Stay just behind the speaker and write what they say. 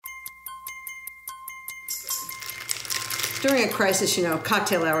During a crisis,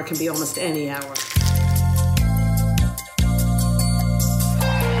 cocktail hour can be almost any hour.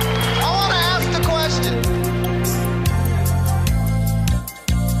 I want to ask the question.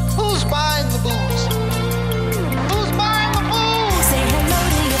 Who's buying the booze? Who's buying the booze? Say hello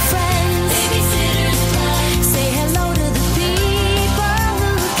to your friends. Babysitter's Club. Say hello to the people who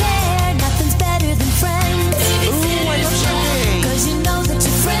care. Nothing's better than friends. Babysitter's Club. 'Cause you know that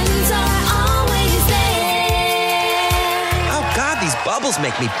your friends are always there. Oh God, these bubbles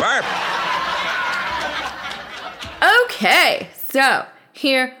make me burp. Okay, so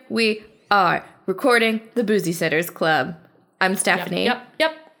here we are recording the Boozy Sitters Club. I'm Stephanie. Yep.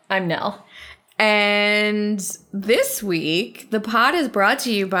 I'm Nell. And this week, the pod is brought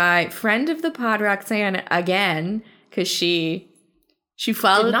to you by friend of the pod, Roxanne, again, because she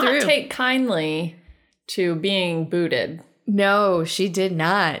followed Did not through. take kindly to being booted. No, she did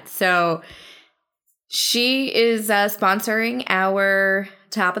not. So she is sponsoring our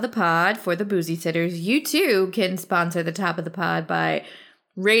Top of the Pod for the Boozy Sitters. You too can sponsor the Top of the Pod by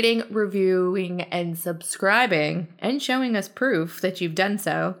rating, reviewing, and subscribing and showing us proof that you've done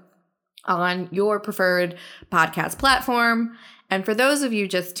so on your preferred podcast platform. And for those of you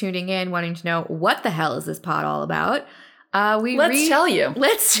just tuning in, wanting to know what the hell is this pod all about, Let's tell you.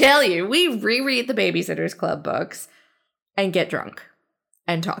 Let's tell you. We reread the Babysitters Club books and get drunk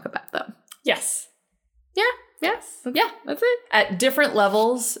and talk about them. Yes. Yeah, that's it. At different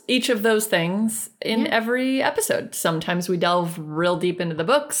levels, each of those things in every episode. Sometimes we delve real deep into the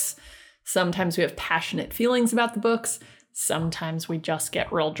books. Sometimes we have passionate feelings about the books. Sometimes we just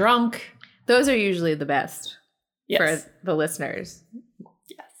get real drunk. Those are usually the best Yes. for the listeners.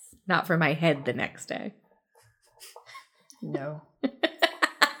 Yes. Not for my head the next day. No.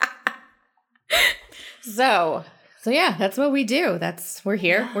 So yeah, that's what we do. We're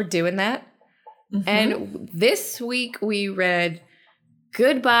here. We're doing that. Mm-hmm. And this week we read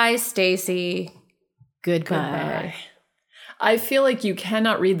Goodbye, Stacy. Goodbye. I feel like you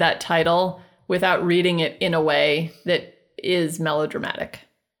cannot read that title without reading it in a way that is melodramatic.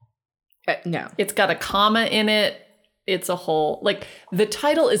 No. It's got a comma in it. It's a whole, the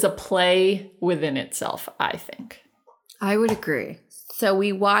title is a play within itself, I think. I would agree. So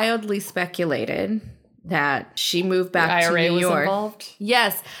we wildly speculated that she moved back The to IRA New was York. involved.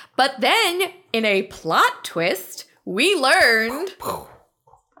 Yes, but then in a plot twist, we learned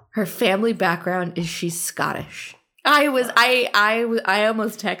her family background is she's Scottish. I almost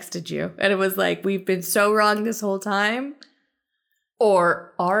texted you, and it was like, we've been so wrong this whole time.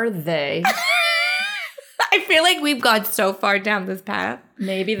 Or are they? I feel like we've gone so far down this path.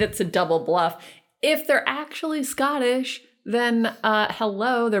 Maybe that's a double bluff. If they're actually Scottish, then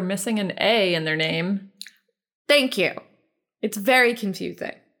hello, they're missing an A in their name. Thank you. It's very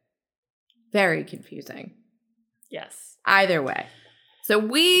confusing. Very confusing. Yes. Either way. So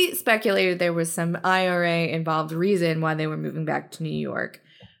we speculated there was some IRA involved reason why they were moving back to New York.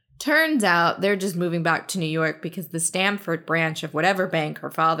 Turns out they're just moving back to New York because the Stamford branch of whatever bank her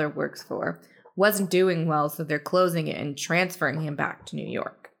father works for wasn't doing well, so they're closing it and transferring him back to New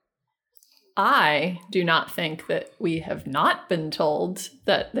York. I do not think that we have not been told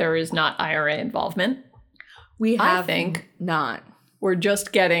that there is not IRA involvement. We I have think not. we're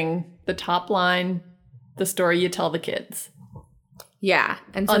just getting the top line, the story you tell the kids. Yeah.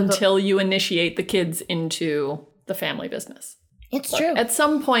 And so Until you initiate the kids into the family business. it's true. At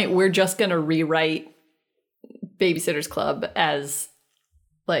some point, we're just going to rewrite Babysitter's Club as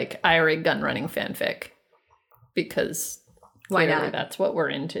IRA gun running fanfic. Because Why clearly not? that's what we're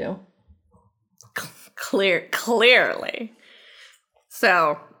into. Clearly.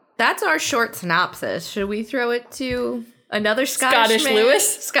 So that's our short synopsis. Should we throw it to another Scottish man?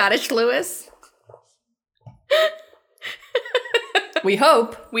 Lewis? Scottish Lewis. We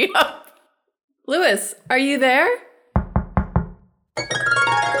hope. We hope. Lewis, are you there?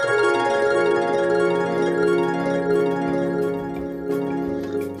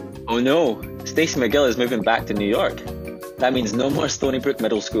 Oh no, Stacey McGill is moving back to New York. That means no more Stony Brook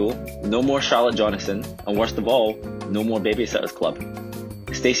Middle School, no more Charlotte Jonathan, and worst of all, no more Babysitters Club.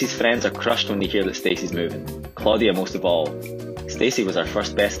 Stacey's friends are crushed when they hear that Stacey's moving. Claudia most of all. Stacey was our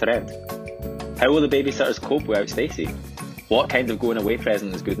first best friend. How will the babysitters cope without Stacey? What kind of going away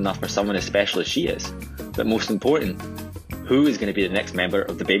present is good enough for someone as special as she is? But most important, who is going to be the next member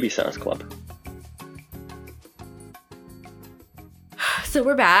of the Babysitters Club? So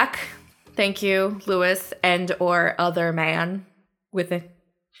we're back. Thank you, Lewis and or other man with a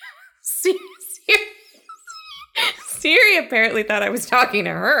Siri apparently thought I was talking to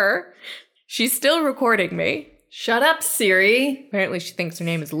her. She's still recording me. Shut up, Siri. Apparently she thinks her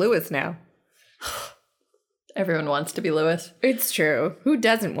name is Lewis now. Everyone wants to be Lewis. It's true. Who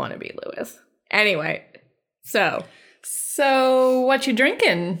doesn't want to be Lewis? Anyway, so what you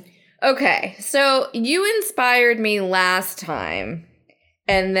drinking? okay. So you inspired me last time,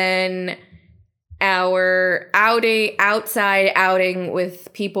 and then our outside outing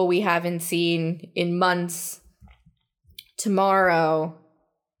with people we haven't seen in months tomorrow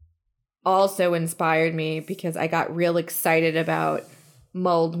also inspired me because I got real excited about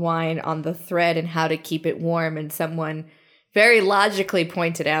mulled wine on the thread and how to keep it warm, and someone very logically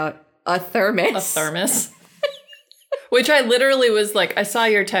pointed out a thermos. A thermos. Which I literally was like, I saw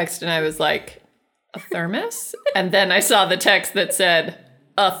your text and I was like, a thermos? And then I saw the text that said,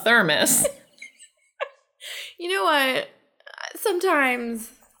 a thermos. You know what? Sometimes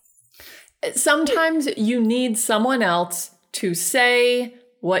You need someone else to say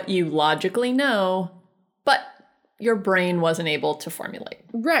what you logically know, but your brain wasn't able to formulate.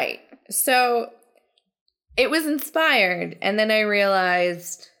 right. So it was inspired, and then I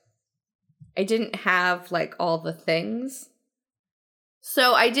realized I didn't have like all the things.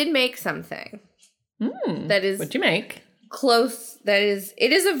 So I did make something that is What'd you make? close.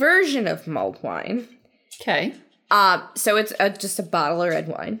 It is a version of mulled wine. Okay. So it's just a bottle of red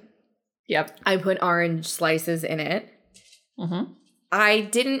wine. Yep. I put orange slices in it. Mm-hmm. I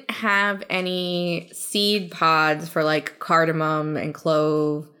didn't have any seed pods for like cardamom and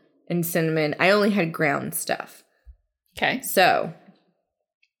clove and cinnamon. I only had ground stuff. Okay. So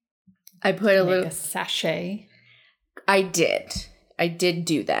I put a Make little. a sachet. I did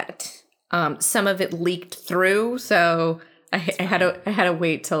do that. Some of it leaked through, so I had to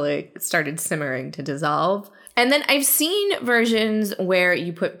wait till it started simmering to dissolve. And then I've seen versions where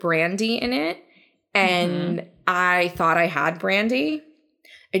you put brandy in it, and I thought I had brandy.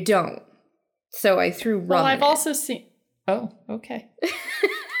 I don't. So I threw rum Well, in I've it. also seen... Oh, okay.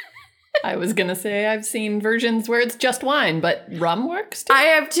 I was going to say I've seen versions where it's just wine, but rum works too. I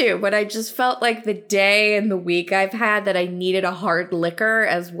have too, but I just felt like the day and the week I've had that I needed a hard liquor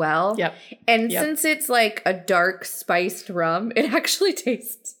as well. Yep. And Yep. since it's like a dark spiced rum, it actually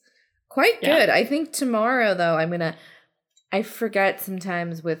tastes quite Yeah. good. I think tomorrow though, I forget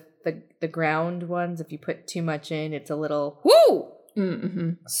sometimes with the ground ones, if you put too much in, it's a little whoo. Mm-hmm.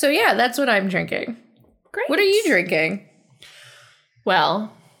 So yeah, that's what I'm drinking. Great. What are you drinking?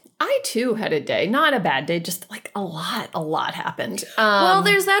 Well, I too had a day. Not a bad day, just like a lot happened. Well,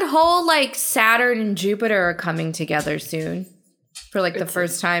 there's that whole like Saturn and Jupiter are coming together soon for like the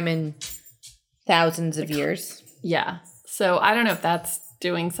first time in thousands of years. Yeah. So I don't know if that's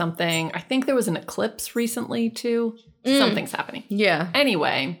doing something. I think there was an eclipse recently too. Something's happening. Yeah.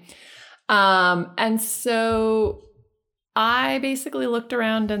 Anyway, and so I basically looked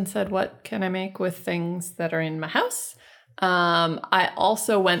around and said, what can I make with things that are in my house? I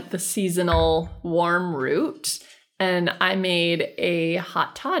also went the seasonal warm route, and I made a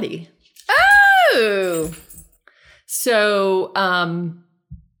hot toddy. Oh! So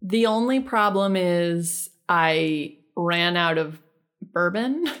the only problem is I ran out of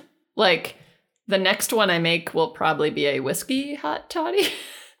bourbon. Like, the next one I make will probably be a whiskey hot toddy.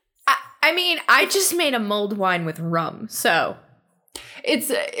 I mean, I just made a mulled wine with rum, so. It's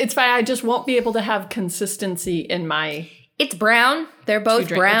fine. I just won't be able to have consistency in my It's brown. They're both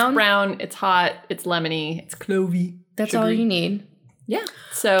drink. brown. It's brown, it's hot, it's lemony, it's clovey. That's all sugary. you need. Yeah.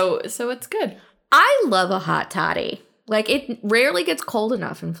 So it's good. I love a hot toddy. Like, it rarely gets cold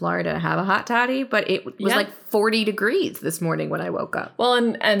enough in Florida to have a hot toddy, but it was Yeah. like 40 degrees this morning when I woke up. Well,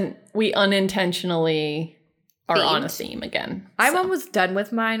 and we unintentionally are on a Themed. theme again. I'm So almost done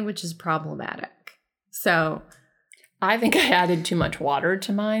with mine, which is problematic. So I think I added too much water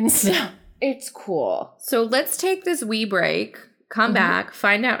to mine. So. it's cool. So let's take this wee break, come back,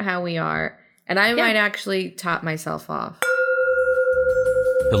 find out how we are, and I might actually top myself off.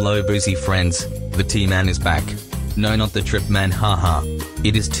 Hello, boozy friends. The T-Man is back. No, not the Trip Man, haha.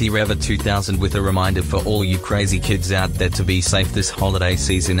 It is T-Rever 2000 with a reminder for all you crazy kids out there to be safe this holiday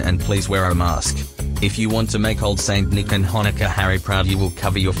season and please wear a mask. If you want to make old Saint Nick and Hanukkah Harry proud, you will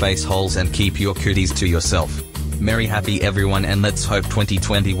cover your face holes and keep your cooties to yourself. Merry happy everyone, and let's hope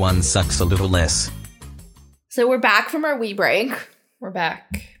 2021 sucks a little less. So we're back from our wee break. We're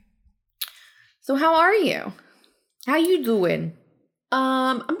back. So how are you? How you doing?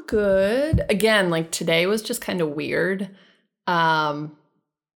 I'm good. Again, like today was just kind of weird. I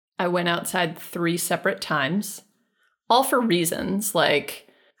went outside 3 separate times, all for reasons. Like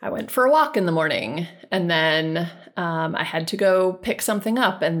I went for a walk in the morning, and then I had to go pick something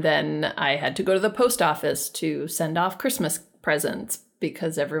up, and then I had to go to the post office to send off Christmas presents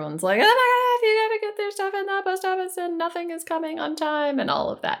because everyone's like, oh my God, you gotta get their stuff in the post office and nothing is coming on time and all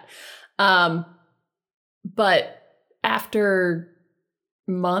of that. But after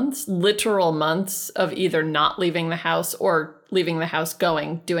months, literal months of either not leaving the house or leaving the house,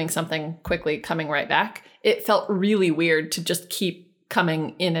 doing something quickly, coming right back, it felt really weird to just keep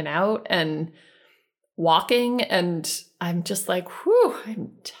coming in and out and walking. And I'm just like, whew,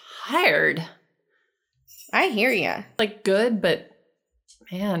 I'm tired. I hear ya. Like, good, but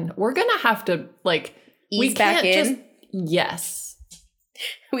man, we're going to have to, like, Ease back in? Yes.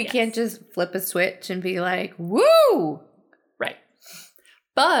 We can't just flip a switch and be like, woo! Right.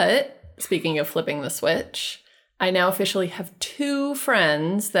 But speaking of flipping the switch, I now officially have 2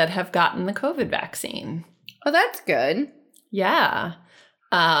 friends that have gotten the COVID vaccine. Oh, that's good. Yeah.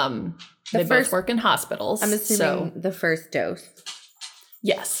 They both work in hospitals. I'm assuming the first dose.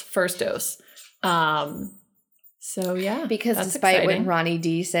 Yes, first dose. So yeah. Because that's despite exciting. what Ronnie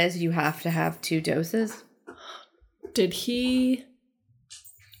D says, you have to have 2 doses. Did he?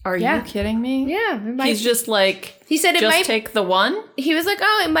 Are you kidding me? Yeah. He's just like, he said it just might take the one? He was like,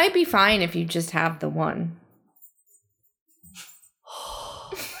 oh, it might be fine if you just have the one.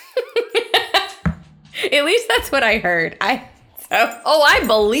 At least that's what I heard. I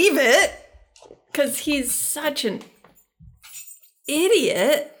believe it. Because he's such an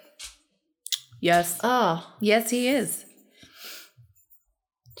idiot. Yes. Oh, Yes, he is.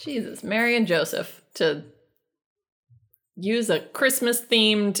 Jesus. Mary and Joseph to use a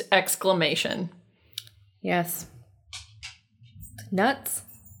Christmas-themed exclamation. Yes. Nuts.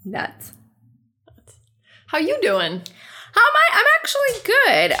 How you doing? How am I? I'm actually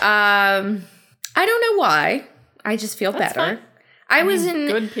good. I don't know why. I just feel That's better. fine. I was in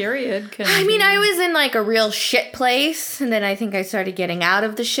Good period. I was in like a real shit place, and then I think I started getting out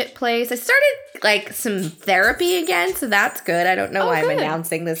of the shit place. I started like some therapy again, so that's good. I don't know why good. I'm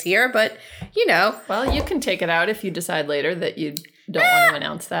announcing this here, but you know. Well, you can take it out if you decide later that you don't want to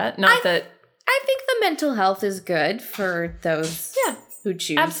announce that. Not that. I think the mental health is good for those who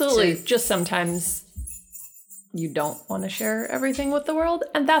choose Absolutely. to. Just sometimes you don't want to share everything with the world,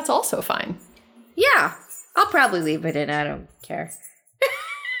 and that's also fine. Yeah. I'll probably leave it in. I don't care.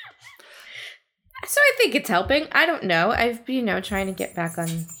 So I think it's helping. I don't know. I've, trying to get back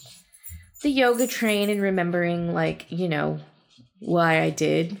on the yoga train and remembering, like, why I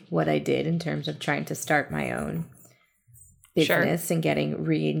did what I did in terms of trying to start my own business and getting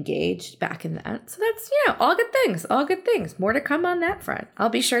re-engaged back in that. So that's, all good things. All good things. More to come on that front. I'll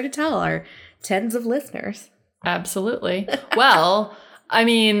be sure to tell our tens of listeners. Absolutely. Well, I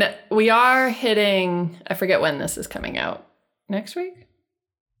mean, we are hitting, I forget when this is coming out. Next week?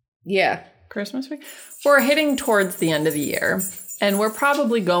 Yeah. Christmas week? We're hitting towards the end of the year, and we're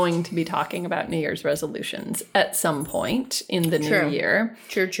probably going to be talking about New Year's resolutions at some point in the new year.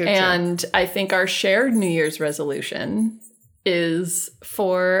 True. And I think our shared New Year's resolution is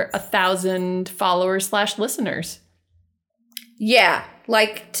for 1,000 followers/listeners. Yeah,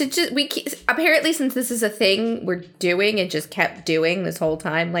 like apparently since this is a thing we're doing and just kept doing this whole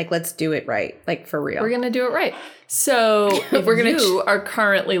time, like let's do it right, like for real. We're gonna do it right. So if you are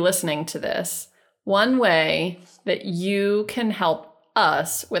currently listening to this, one way that you can help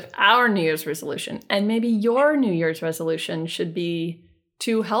us with our New Year's resolution, and maybe your New Year's resolution should be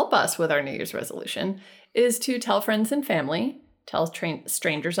to help us with our New Year's resolution, is to tell friends and family, tell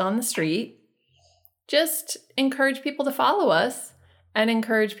strangers on the street. Just encourage people to follow us and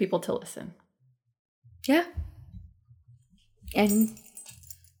encourage people to listen. Yeah. And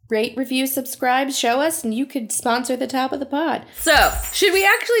rate, review, subscribe, show us, and you could sponsor the top of the pod. So, should we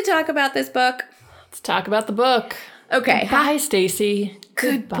actually talk about this book? Let's talk about the book. Okay. Bye, Stacy.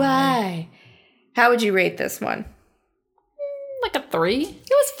 Goodbye. How would you rate this one? Like a 3. It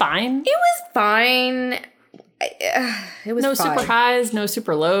was fine. It was fine. It was no fine. super highs, no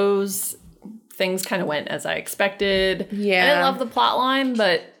super lows. Things kind of went as I expected. Yeah. I didn't love the plot line,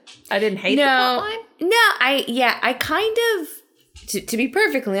 but I didn't hate the plot line. No, I kind of, to be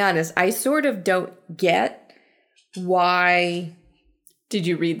perfectly honest, I sort of don't get why. Did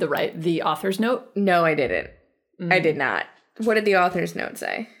you read the author's note? No, I didn't. I did not. What did the author's note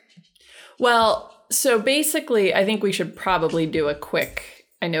say? Well, so basically, I think we should probably do a quick,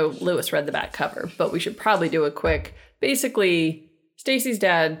 I know Lewis read the back cover, but we should probably do a quick, basically, Stacy's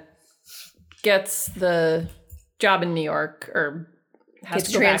dad gets the job in New York, or has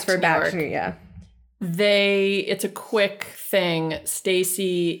to go transferred back to New New York. It's a quick thing.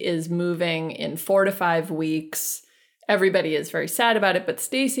 Stacy is moving in 4 to 5 weeks. Everybody is very sad about it, but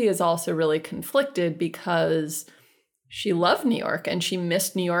Stacy is also really conflicted because she loved New York and she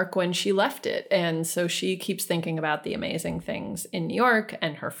missed New York when she left it. And so she keeps thinking about the amazing things in New York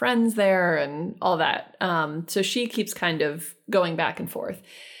and her friends there and all that. So she keeps kind of going back and forth.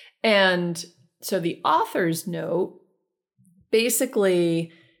 And So the author's note,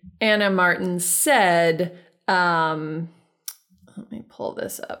 basically, Anna Martin said, let me pull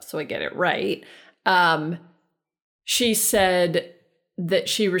this up so I get it right. She said that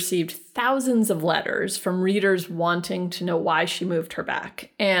she received thousands of letters from readers wanting to know why she moved her back.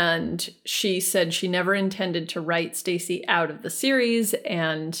 And she said she never intended to write Stacy out of the series.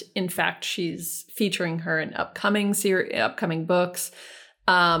 And in fact, she's featuring her in upcoming books.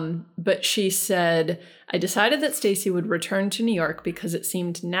 But she said, I decided that Stacy would return to New York because it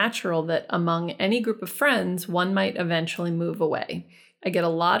seemed natural that among any group of friends, one might eventually move away. I get a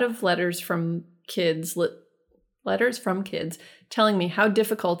lot of letters from kids telling me how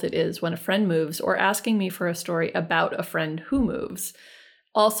difficult it is when a friend moves or asking me for a story about a friend who moves.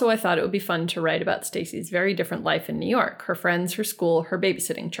 Also, I thought it would be fun to write about Stacy's very different life in New York, her friends, her school, her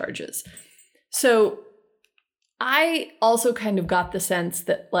babysitting charges. So I also kind of got the sense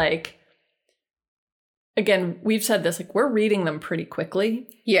that, like, again, we've said this, like, we're reading them pretty quickly.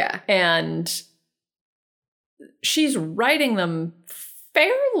 Yeah. And she's writing them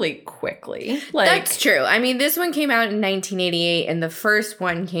fairly quickly. Like, that's true. I mean, this one came out in 1988 and the first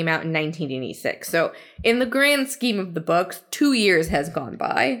one came out in 1986. So in the grand scheme of the books, 2 years has gone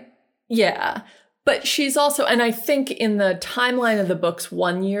by. Yeah. But she's also, and I think in the timeline of the books,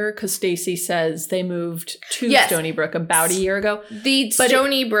 1 year, because Stacy says they moved to Stony Brook about a year ago. The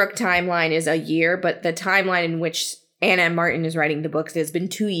Stony Brook timeline is a year, but the timeline in which Anna Martin is writing the books has been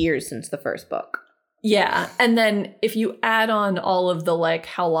 2 years since the first book. Yeah. And then if you add on all of the, like,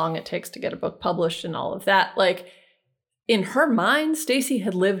 how long it takes to get a book published and all of that, like, in her mind, Stacy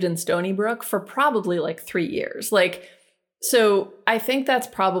had lived in Stony Brook for probably like 3 years. Like, so I think that's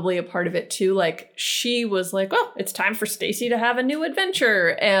probably a part of it too. Like, she was like, oh, it's time for Stacy to have a new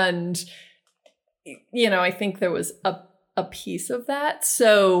adventure. And, you know, I think there was a piece of that.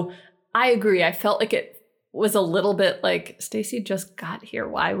 So I agree. I felt like it was a little bit like, Stacy just got here.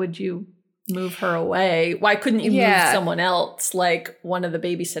 Why would you move her away? Why couldn't you move someone else, like one of the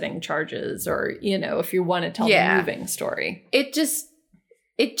babysitting charges, or, you know, if you want to tell the moving story? It just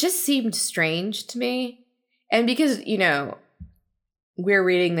seemed strange to me. And because, you know, we're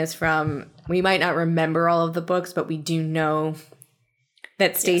reading this we might not remember all of the books, but we do know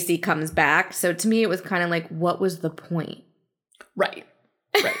that Stacy comes back. So to me, it was kind of like, what was the point? Right.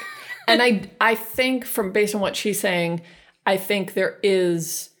 And I think based on what she's saying, I think there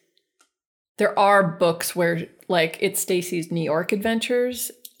are books where, like, it's Stacy's New York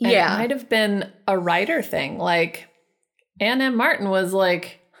adventures. And it might have been a writer thing. Like, Anna M. Martin was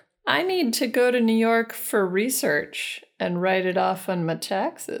like, I need to go to New York for research and write it off on my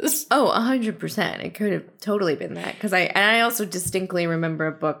taxes. Oh, 100%. It could have totally been that. Because I also distinctly remember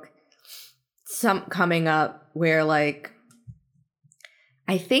a book coming up where, like,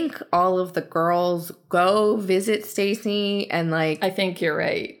 I think all of the girls go visit Stacy and, like, I think you're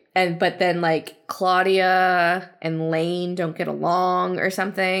right. But then, like, Claudia and Lane don't get along or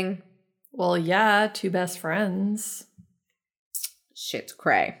something. Well, yeah, two best friends. Shit's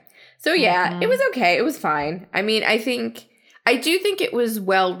cray. So, yeah, It was okay. It was fine. I mean, I do think it was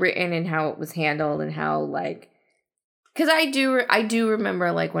well written in how it was handled and how, like, because I do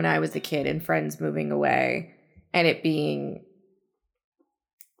remember, like, when I was a kid and friends moving away and it being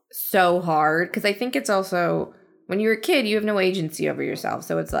so hard. Because I think it's also, when you're a kid, you have no agency over yourself.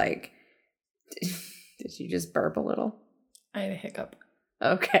 So it's like, did you just burp a little? I had a hiccup.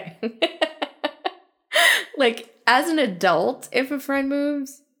 Okay. Like, as an adult, if a friend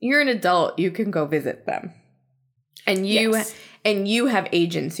moves, you're an adult, you can go visit them. And you have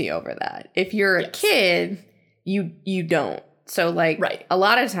agency over that. If you're a kid, you don't. So, like, a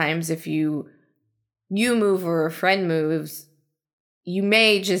lot of times if you move or a friend moves, you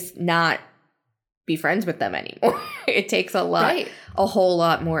may just not be friends with them anymore. It takes a whole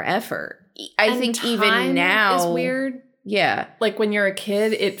lot more effort. I think even now is weird. Yeah. Like, when you're a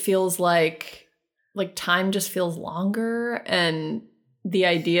kid, it feels like time just feels longer, and the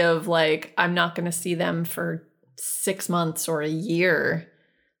idea of, like, I'm not going to see them for 6 months or a year.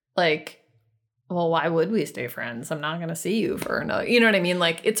 Like, well, why would we stay friends? I'm not going to see you for another, you know what I mean?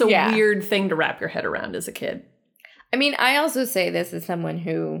 Like, it's a weird thing to wrap your head around as a kid. I mean, I also say this as someone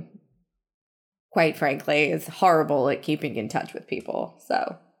who, quite frankly, is horrible at keeping in touch with people.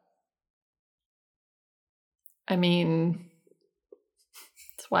 So, I mean,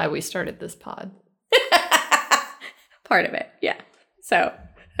 that's why we started this pod. Part of it, yeah. So,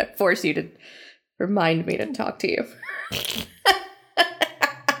 I force you to remind me to talk to you.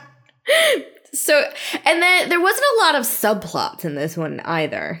 So, and then there wasn't a lot of subplots in this one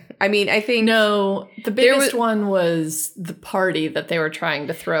either. I mean, I think... No, the biggest one was the party that they were trying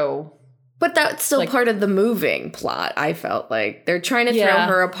to throw But that's still Like- part of the moving plot, I felt like. They're trying to throw Yeah.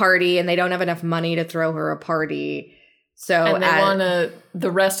 her a party, and they don't have enough money to throw her a party. So And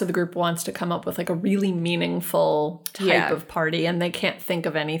the rest of the group wants to come up with like a really meaningful type Yeah. of party, and they can't think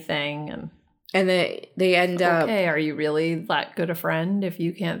of anything. And they end up... Okay, are you really that good a friend if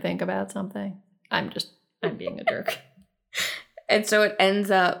you can't think about something? I'm being a jerk. And so it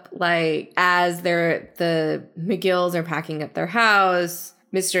ends up like as the McGills are packing up their house,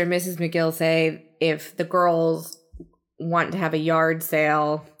 Mr. and Mrs. McGill say if the girls want to have a yard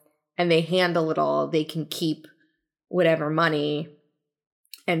sale and they handle it all, they can keep whatever money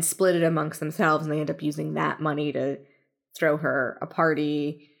and split it amongst themselves, and they end up using that money to throw her a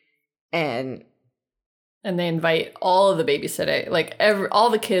party. And they invite all of the babysitting, like all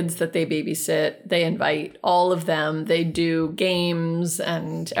the kids that they babysit, they invite all of them. They do games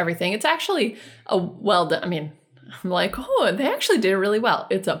and everything. It's actually a well done. I mean, I'm like, oh, they actually did it really well.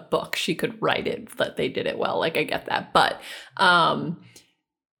 It's a book. She could write it that they did it well. Like, I get that. But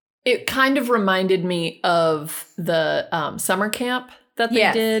it kind of reminded me of the summer camp that they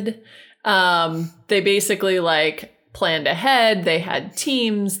Yes. did. They basically like planned ahead. They had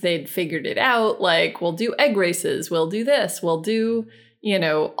teams. They'd figured it out. Like, we'll do egg races. We'll do this. We'll do,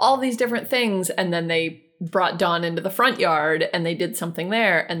 all these different things. And then they brought Dawn into the front yard and they did something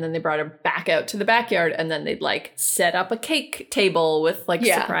there. And then they brought her back out to the backyard. And then they'd like set up a cake table with like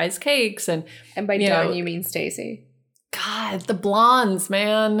Yeah. surprise cakes. And by You Dawn, know- you mean Stacy. God, the blondes,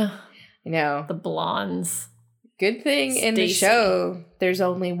 man. You know, The blondes. good thing in the Stacy. show there's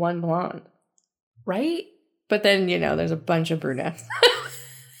only one blonde. Right? But then, there's a bunch of brunettes.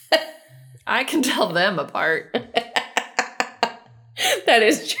 I can tell them apart. That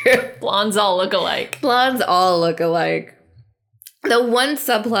is true. Blondes all look alike. Blondes all look alike. The one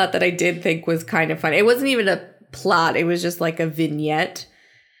subplot that I did think was kind of funny, it wasn't even a plot, it was just like a vignette.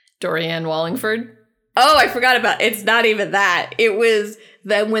 Dorianne Wallingford. Oh, I forgot about it's not even that. It was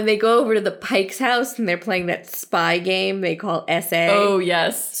then when they go over to the Pike's house and they're playing that spy game they call SA. Oh,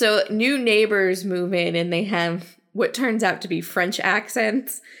 yes. So new neighbors move in and they have what turns out to be French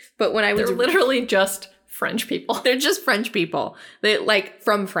accents. But when I was They're literally just French people. they're just French people. They like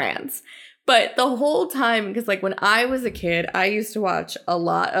from France. But the whole time, because like when I was a kid, I used to watch a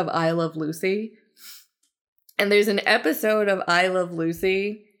lot of I Love Lucy. And there's an episode of I Love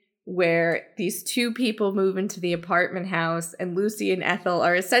Lucy where these two people move into the apartment house and Lucy and Ethel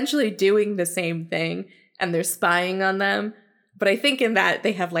are essentially doing the same thing and they're spying on them. But I think in that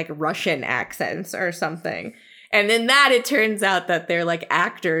they have like Russian accents or something. And in that it turns out that they're like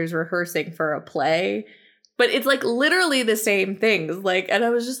actors rehearsing for a play. But it's like literally the same things. Like, and I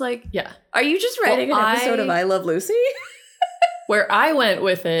was just like, Yeah. are you just writing Well, an episode of I Love Lucy? Where I went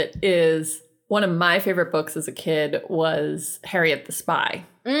with it is one of my favorite books as a kid was Harriet the Spy.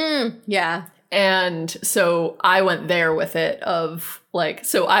 Yeah. And so I went there with it of like,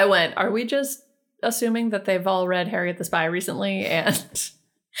 so I went, are we just assuming that they've all read Harriet the Spy recently? And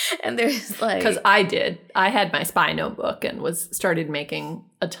And there's like, because I did, I had my spy notebook and started making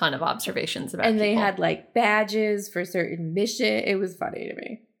a ton of observations about and they people. had like badges for certain mission. It was funny to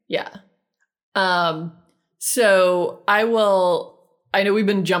me. Yeah. So I know we've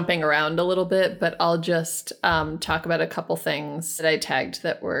been jumping around a little bit, but I'll just talk about a couple things that I tagged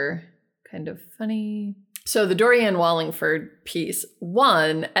that were kind of funny. So the Dorianne Wallingford piece,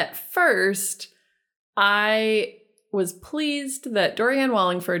 one, at first, I was pleased that Dorianne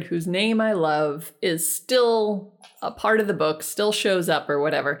Wallingford, whose name I love, is still a part of the book, still shows up or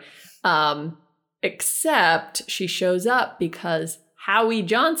whatever. Except she shows up because Howie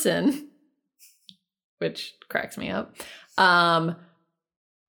Johnson, which cracks me up,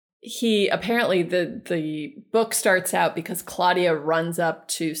 he apparently the book starts out because Claudia runs up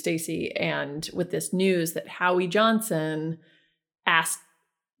to Stacy and with this news that Howie Johnson asked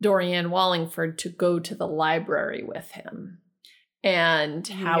Dorianne Wallingford to go to the library with him. And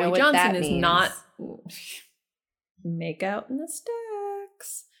You know Howie what Johnson that is means. not make out in the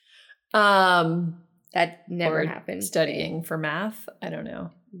stacks. That never Or happened. studying for math. I don't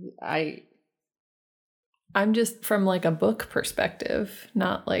know. I'm just from like a book perspective,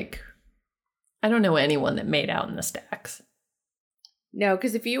 not like, I don't know anyone that made out in the stacks. no,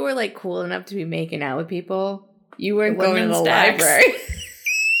 because if you were like cool enough to be making out with people, you weren't It wasn't going to in the stacks. library.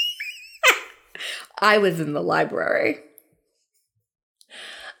 I was in the library.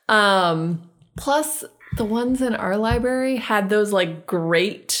 Plus the ones in our library had those like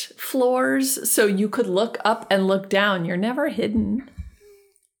great floors, so you could look up and look down. You're never hidden.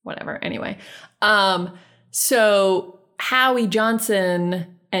 Whatever. Anyway, so Howie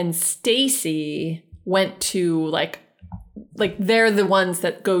Johnson and Stacy went to like like they're the ones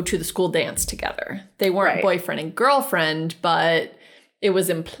that go to the school dance together. They weren't Right. boyfriend and girlfriend, but it was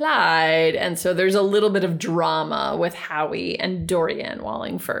implied. And so there's a little bit of drama with Howie and Dorianne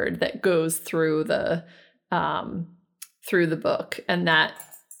Wallingford that goes through the book. And that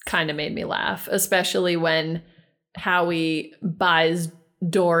kind of made me laugh, especially when Howie buys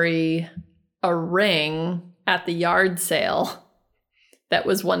Dory a ring at the yard sale that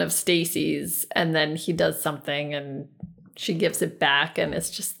was one of Stacy's, and then he does something and she gives it back, and it's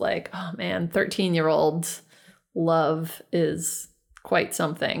just like, oh man, 13-year-old love is quite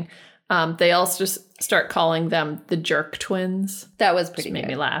something. They also just start calling them the jerk twins. That was Just pretty made good.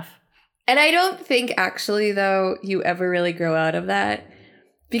 me laugh. And I don't think actually though you ever really grow out of that,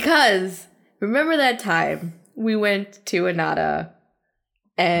 because remember that time we went to Anata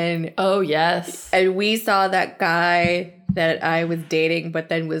and Oh yes. we saw that guy that I was dating, but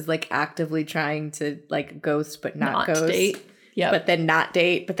then was like actively trying to like ghost, but not ghost. date. Yeah. But then not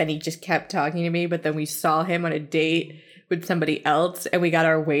date, but then he just kept talking to me. But then we saw him on a date with somebody else, and we got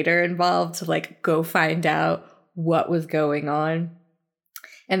our waiter involved to like go find out what was going on.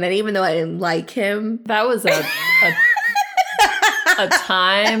 And then even though I didn't like him, That was a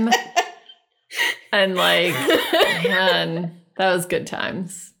time, and like, man, that was good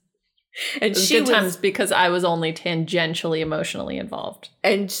times. and It was she good times because I was only tangentially emotionally involved.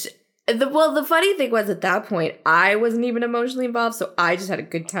 the funny thing was at that point I wasn't even emotionally involved, so I just had a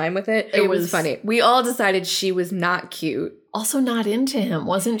good time with it. It was was- funny. We all decided she was not cute. Also not into him.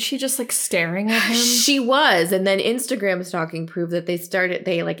 Wasn't she just like staring at him? She was, and then Instagram stalking proved that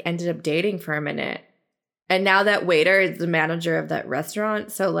they like ended up dating for a minute. And now that waiter is the manager of that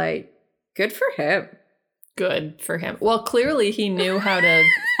restaurant, so like good for him. Good for him. Well, clearly he knew how to,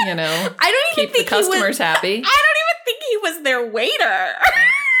 I don't even keep the think customers happy. I don't even think he was their waiter.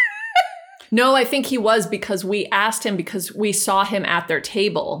 No, I think he was, because we asked him because we saw him at their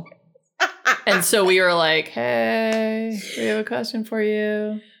table. And so we were like, hey, we have a question for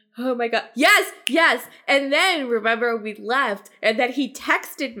you. Oh my god. Yes. And then remember we left and then he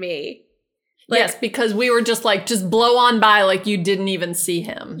texted me. Yes, because we were just like, just blow on by like you didn't even see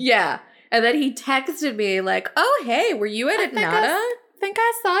him. Yeah. And then he texted me like, "Oh, hey, were you at Anata?" I think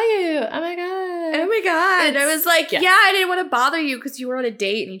I saw you. Oh my God. Oh my god. And I was like, yeah. yeah, I didn't want to bother you because you were on a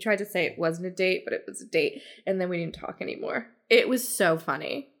date. And he tried to say it wasn't a date, but it was a date. And then we didn't talk anymore. It was so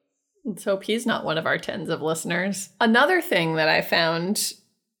funny. Let's hope he's not one of our tens of listeners. Another thing that I found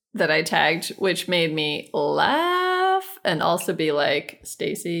that I tagged, which made me laugh and also be like,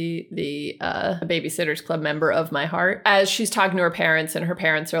 Stacy, the Babysitters Club member of my heart, as she's talking to her parents, and her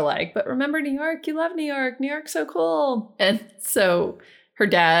parents are like, but remember New York, you love New York. New York's so cool. And so her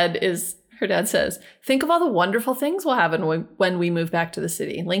dad says, think of all the wonderful things we'll have when we move back to the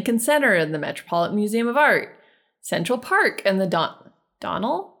city. Lincoln Center and the Metropolitan Museum of Art, Central Park and the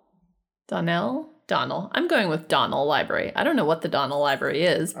Donnell? I'm going with Donnell Library. I don't know what the Donnell Library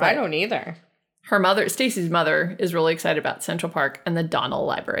is, but I don't either. her mother, Stacy's mother, is really excited about Central Park and the Donnell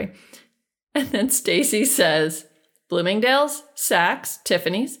Library. And then Stacy says, Bloomingdale's, Saks,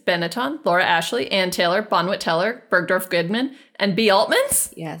 Tiffany's, Benetton, Laura Ashley, Ann Taylor, Bonwit Teller, Bergdorf Goodman, and B.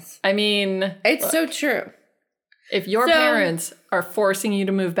 Altman's? Yes. I mean, It's so true. if your parents are forcing you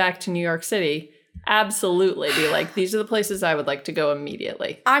to move back to New York City, absolutely be like, these are the places I would like to go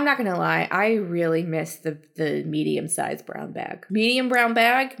immediately. I'm not gonna lie, I really miss the medium-sized brown bag. Medium brown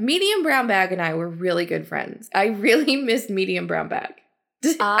bag and I were really good friends. I really miss medium brown bag.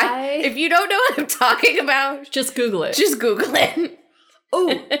 If you don't know what I'm talking about, Just Google it. just Google it.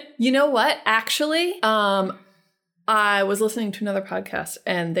 Oh, you know what? Actually, I was listening to another podcast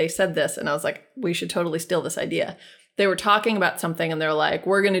and they said this, and I was like, we should totally steal this idea. They were talking about something and they're like,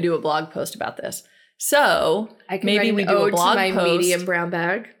 we're going to do a blog post about this. So I can maybe write we an do a ode blog to my post. medium brown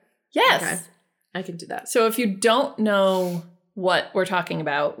bag. Yes. Okay. I can do that. So if you don't know what we're talking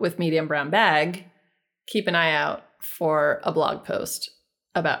about with medium brown bag, keep an eye out for a blog post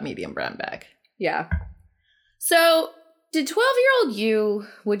about medium brown bag. Yeah. So, did 12-year-old you,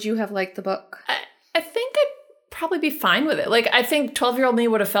 would you have liked the book? I think I'd probably be fine with it. Like, I think 12-year-old me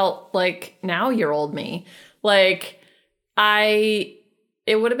would have felt like now-year-old me. Like,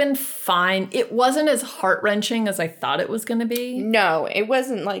 it would have been fine. It wasn't as heart-wrenching as I thought it was going to be. No, it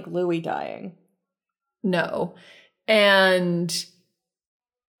wasn't like Louis dying. No. And,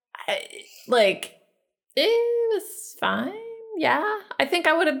 it was fine. Yeah. I think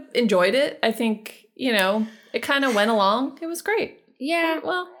I would have enjoyed it. I think, it kind of went along. It was great. Yeah.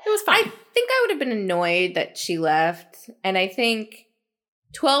 Well, it was fine. I think I would have been annoyed that she left. And I think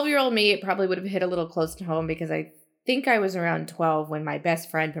 12-year-old me, it probably would have hit a little close to home because I think I was around 12 when my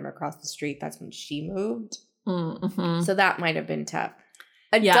best friend from across the street, that's when she moved. Mm-hmm. So that might have been tough.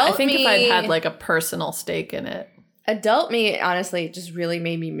 Yeah, I think if I'd had like a personal stake in it. Adult me, honestly, just really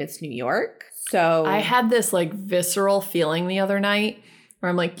made me miss New York. So I had this like visceral feeling the other night where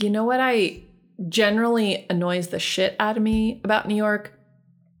I'm like, you know what I generally annoys the shit out of me about New York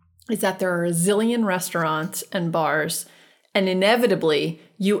is that there are a zillion restaurants and bars, and inevitably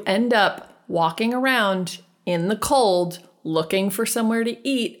you end up walking around in the cold looking for somewhere to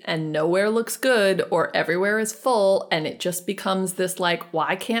eat, and nowhere looks good or everywhere is full, and it just becomes this like,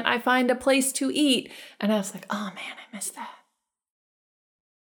 why can't I find a place to eat? And I was like, oh man, I miss that.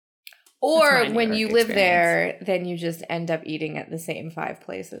 or New when York you live experience. there, then you just end up eating at the same 5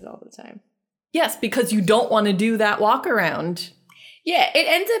 places all the time. Yes, because you don't want to do that walk around. Yeah, it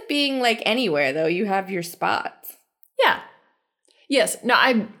ends up being like anywhere though. You have your spots. Yeah. Yes. No,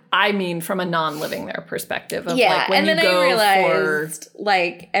 I mean from a non-living there perspective of Yeah, like when and you then go I realized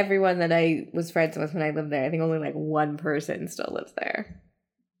like everyone that I was friends with when I lived there, I think only like one person still lives there.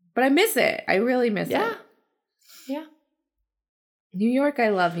 But I miss it. I really miss Yeah. it. Yeah. New York, I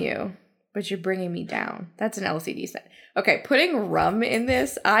love you, but you're bringing me down. That's an LCD set. Okay, putting rum in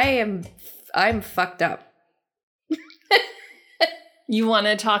this, I'm fucked up. You want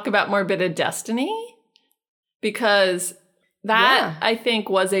to talk about Morbid Destiny? Because that, I think,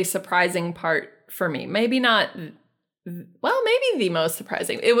 was a surprising part for me. Maybe not, well, maybe the most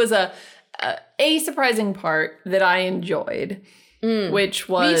surprising. It was a surprising part that I enjoyed, which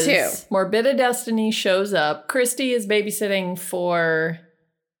was too. Morbid Destiny shows up. Christy is babysitting for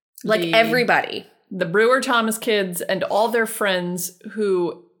Like everybody. the Brewer Thomas kids and all their friends,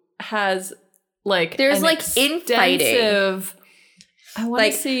 who has like There's, an like, infighting. extensive- I want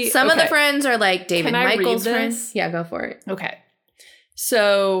Like to see some of the okay. friends are like David Can I read Michaels' this? friends. Yeah, go for it. Okay.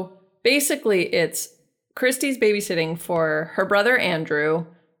 So basically, it's Christy's babysitting for her brother Andrew,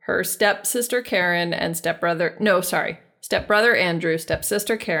 her stepsister Karen, and stepbrother Andrew,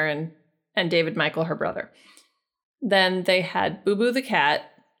 stepsister Karen, and David Michael, her brother. Then they had Boo Boo the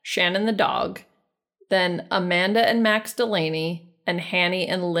cat, Shannon the dog, then Amanda and Max Delaney, and Hanny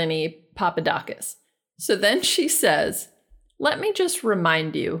and Linny Papadakis. So then she says, let me just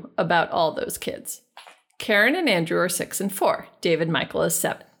remind you about all those kids. Karen and Andrew are 6 and 4. David Michael is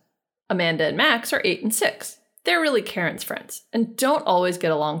 7. Amanda and Max are 8 and 6. They're really Karen's friends and don't always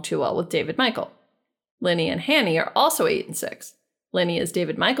get along too well with David Michael. Linny and Hanny are also 8 and 6. Linny is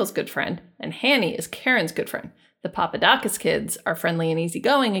David Michael's good friend, and Hanny is Karen's good friend. The Papadakis kids are friendly and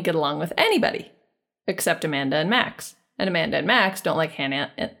easygoing and get along with anybody, except Amanda and Max. And Amanda and Max don't like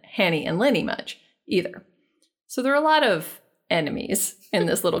Hanny and Linny much either. So there are a lot of enemies in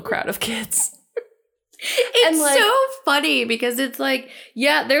this little crowd of kids. It's like- so funny because it's like,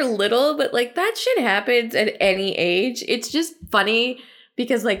 yeah, they're little, but like that shit happens at any age. It's just funny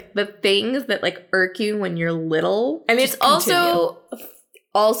because like the things that like irk you when you're little. And it's also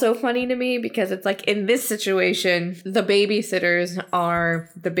funny to me because it's like in this situation, the babysitters are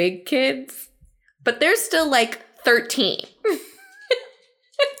the big kids, but they're still like 13.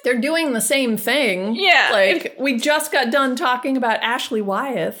 They're doing the same thing. Yeah. Like, we just got done talking about Ashley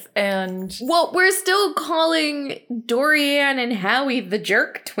Wyeth, and Well, we're still calling Dorianne and Howie the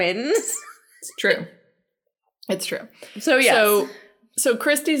jerk twins. it's true. It's true. So yeah. So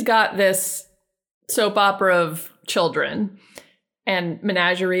Christy's got this soap opera of children and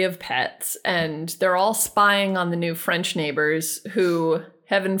menagerie of pets, and they're all spying on the new French neighbors who,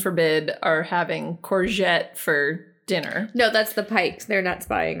 heaven forbid, are having courgette for dinner. No, that's the Pikes. They're not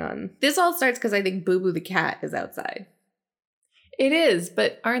spying on. This all starts because I think Boo Boo the cat is outside. It is,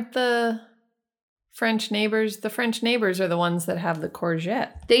 but aren't the French neighbors are the ones that have the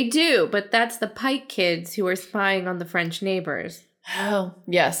courgette. They do, but that's the Pike kids who are spying on the French neighbors. Oh,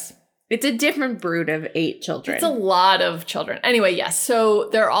 yes. It's a different brood of 8 children. It's a lot of children. Anyway, yes. So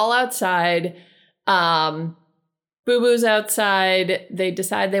they're all outside. Boo Boo's outside. They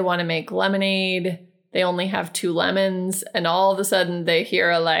decide they want to make lemonade. They only have 2 lemons. And all of a sudden they hear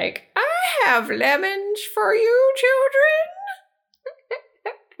a like, I have lemons for you,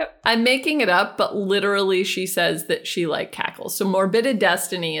 children. I'm making it up, but literally she says that she like cackles. So Morbid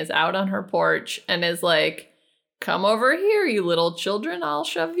Destiny is out on her porch and is like, come over here, you little children. I'll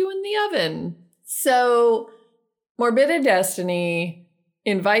shove you in the oven. So Morbid Destiny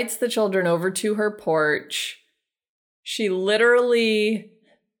invites the children over to her porch. She literally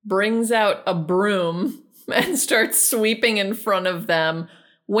brings out a broom and starts sweeping in front of them,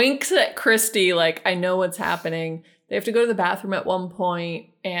 winks at Christy like, I know what's happening. They have to go to the bathroom at one point,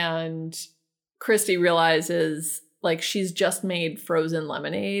 and Christy realizes like she's just made frozen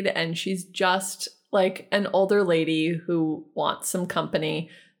lemonade and she's just like an older lady who wants some company,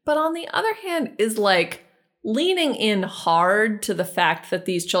 but on the other hand is like leaning in hard to the fact that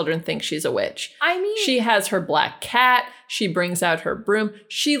these children think she's a witch. I mean, She has her black cat. She brings out her broom.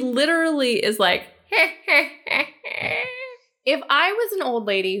 She literally is like, if I was an old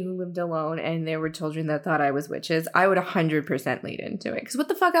lady who lived alone and there were children that thought I was witches, I would 100% lead into it. Because what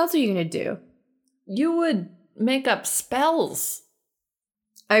the fuck else are you going to do? you would make up spells.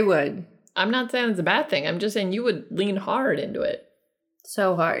 I would. I'm not saying it's a bad thing. I'm just saying you would lean hard into it.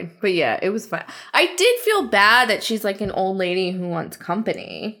 So hard. But yeah, it was fun. I did feel bad that she's like an old lady who wants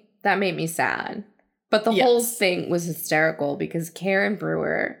company. That made me sad. But the whole thing was hysterical because Karen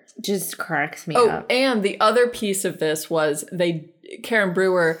Brewer just cracks me up. Oh, and the other piece of this was Karen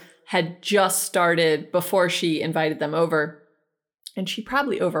Brewer had just started before she invited them over. And she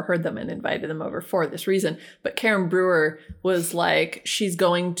probably overheard them and invited them over for this reason. But Karen Brewer was like, she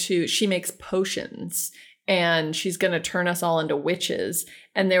makes potions and she's going to turn us all into witches.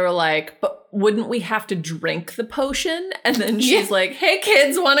 And they were like, but wouldn't we have to drink the potion? And then she's like, hey,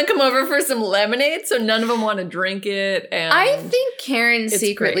 kids, want to come over for some lemonade? So none of them want to drink it. And I think Karen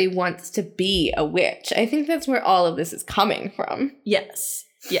secretly wants to be a witch. I think that's where all of this is coming from. Yes.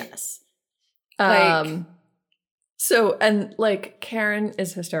 Like, Karen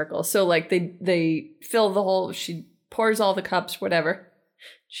is hysterical. So like they fill the whole, she pours all the cups, whatever.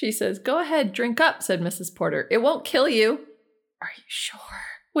 She says, go ahead, drink up, said Mrs. Porter. It won't kill you. Are you sure?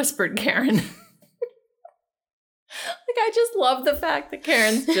 Whispered Karen. Like, I just love the fact that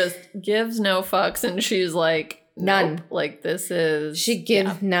Karen just gives no fucks and she's like, nope. None. Like this is. she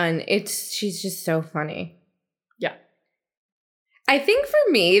gives none. She's just so funny. Yeah. I think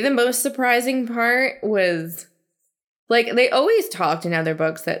for me, the most surprising part was, like, they always talked in other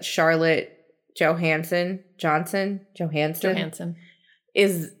books that Charlotte Johansson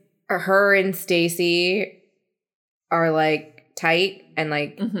is, her and Stacy are like tight, and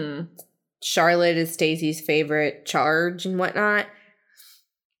like Charlotte is Stacy's favorite charge and whatnot.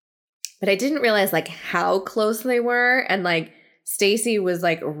 But I didn't realize like how close they were, and like Stacy was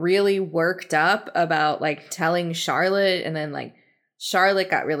like really worked up about like telling Charlotte, and then like Charlotte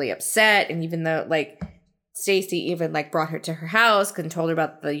got really upset, and even though like Stacy even like brought her to her house and told her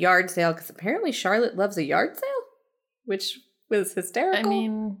about the yard sale, because apparently Charlotte loves a yard sale, which was hysterical. I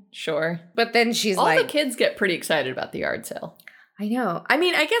mean, sure. But then she's all like, the kids get pretty excited about the yard sale. I know. I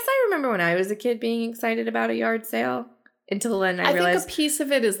mean, I guess I remember when I was a kid being excited about a yard sale until then I realized. Think a piece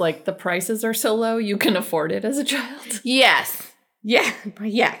of it is like the prices are so low you can afford it as a child. Yes. Yeah.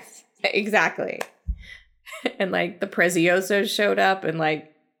 Yes. Exactly. And like the Preziosos showed up and like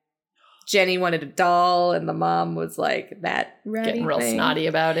Jenny wanted a doll and the mom was like that getting real snotty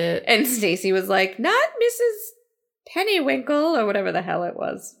about it. And Stacy was like, not Mrs. Pennywinkle or whatever the hell it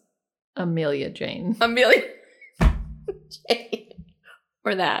was. Amelia Jane. Jane.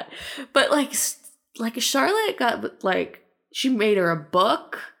 Or that. But like Charlotte got like, she made her a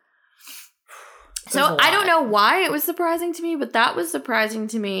book. So I don't know why it was surprising to me, but that was surprising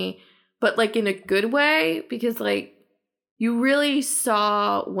to me. But like in a good way, because like you really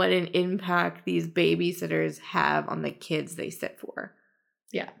saw what an impact these babysitters have on the kids they sit for.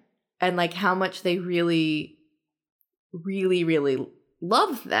 Yeah. And like how much they really, really, really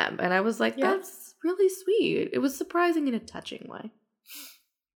love them. And I was like, that's really sweet. It was surprising in a touching way.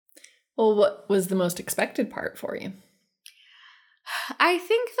 Well, what was the most expected part for you? I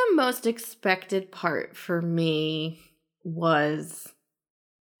think the most expected part for me was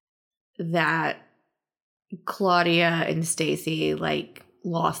that Claudia and Stacy like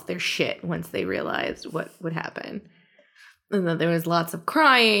lost their shit once they realized what would happen. And then there was lots of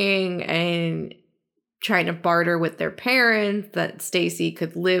crying and trying to barter with their parents that Stacy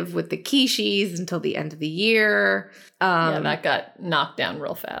could live with the Kishis until the end of the year. That got knocked down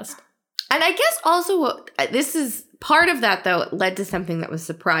real fast. And I guess also this is part of that, though, it led to something that was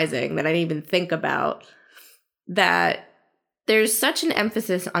surprising that I didn't even think about, that there's such an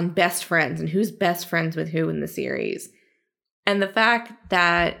emphasis on best friends and who's best friends with who in the series. And the fact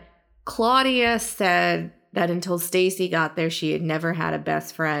that Claudia said that until Stacy got there, she had never had a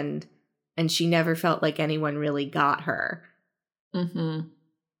best friend and she never felt like anyone really got her. Mm-hmm.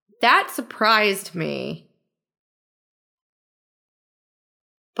 That surprised me.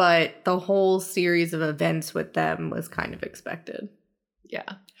 But the whole series of events with them was kind of expected.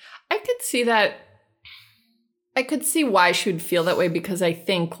 Yeah. I could see that. I could see why she would feel that way, because I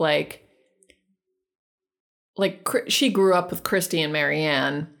think like she grew up with Christy and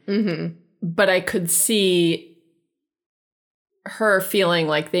Marianne. Mm-hmm. But I could see her feeling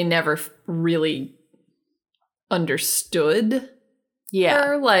like they never really understood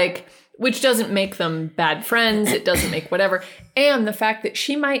her. Like which doesn't make them bad friends. It doesn't make whatever. And the fact that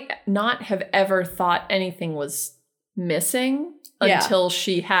she might not have ever thought anything was missing until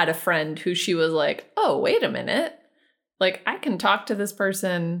she had a friend who she was like, oh, wait a minute. Like, I can talk to this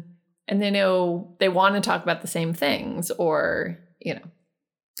person and they know they want to talk about the same things, or, you know.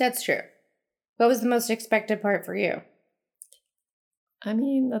 That's true. What was the most expected part for you? I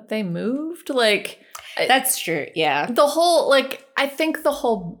mean, that they moved. Like, That's true, yeah. the whole, like, I think the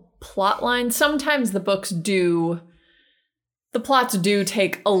whole plot line, sometimes the plots do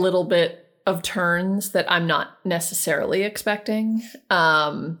take a little bit of turns that I'm not necessarily expecting.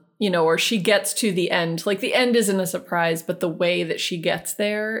 You know, or she gets to the end. Like, the end isn't a surprise, but the way that she gets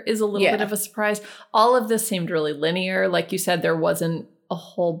there is a little bit of a surprise. All of this seemed really linear. Like you said, there weren't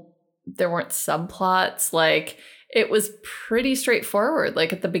subplots. Like, it was pretty straightforward.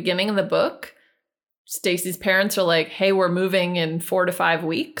 Like, at the beginning of the book, Stacy's parents are like, hey, we're moving in 4 to 5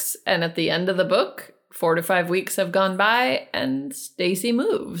 weeks. And at the end of the book, 4 to 5 weeks have gone by and Stacy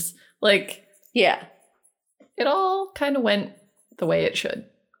moves. Like, Yeah. it all kind of went the way it should.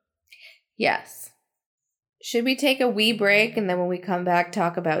 Yes. Should we take a wee break and then when we come back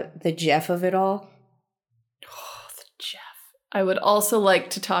talk about the Jeff of it all? Oh, the Jeff. I would also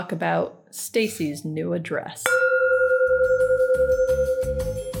like to talk about Stacy's new address.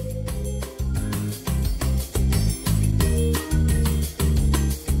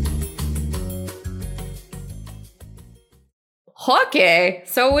 Okay,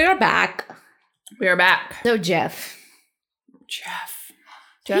 so we're back. We are back. So Jeff.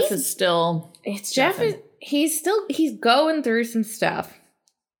 Jeff is still... Jeff he's going through some stuff.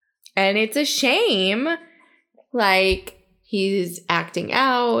 And it's a shame. Like, he's acting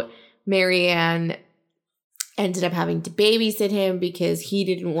out. Marianne ended up having to babysit him because he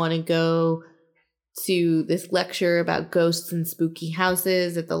didn't want to go to this lecture about ghosts and spooky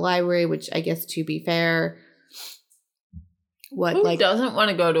houses at the library, which I guess, to be fair... Who doesn't want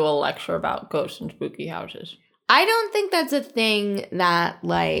to go to a lecture about ghosts and spooky houses? I don't think that's a thing that,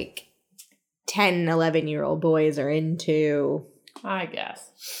 like, 10, 11-year-old boys are into. I guess.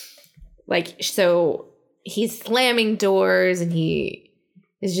 Like, so he's slamming doors and he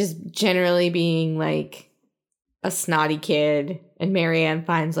is just generally being, like, a snotty kid. And Marianne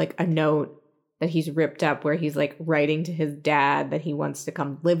finds, like, a note that he's ripped up where he's, like, writing to his dad that he wants to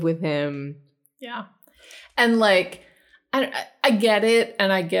come live with him. Yeah. And, like... I get it,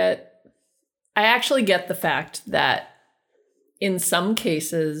 and I actually get the fact that in some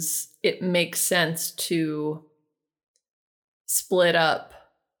cases it makes sense to split up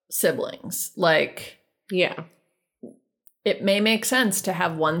siblings. Like, yeah, it may make sense to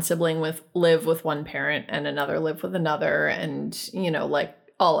have one sibling live with one parent and another live with another, and, you know, like,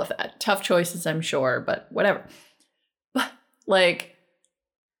 all of that. Tough choices, I'm sure, but whatever. But, like...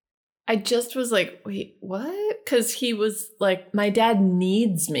 I just was like, wait, what? Because he was like, my dad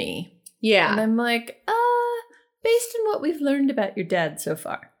needs me. Yeah. And I'm like, based on what we've learned about your dad so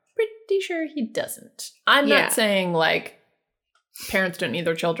far, pretty sure he doesn't. I'm not saying, like, parents don't need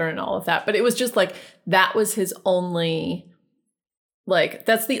their children and all of that, but it was just like, that was his only, like,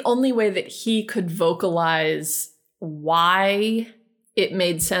 that's the only way that he could vocalize why it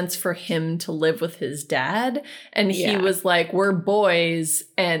made sense for him to live with his dad. And he was like, we're boys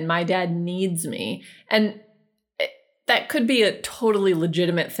and my dad needs me. And that could be a totally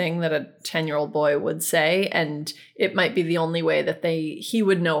legitimate thing that a 10-year-old boy would say. And it might be the only way that he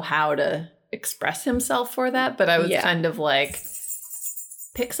would know how to express himself for that. But I was kind of like,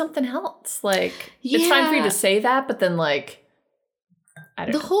 pick something else. Like, it's fine for you to say that, but then, like, I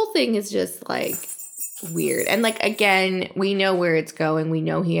don't know. The whole thing is just, like... weird. And, like, again, we know where it's going. We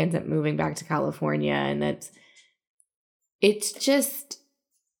know he ends up moving back to California, and it's just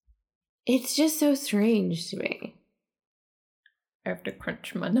so strange to me. I have to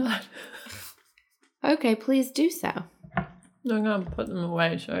crunch my nut. Okay, please do so. I'm gonna put them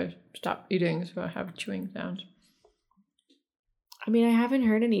away so I stop eating so I have chewing sounds. I mean, I haven't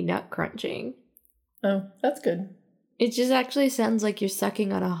heard any nut crunching. Oh, that's good. It just actually sounds like you're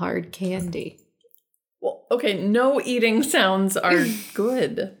sucking on a hard candy. Well, okay, no eating sounds are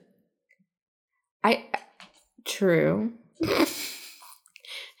good. True.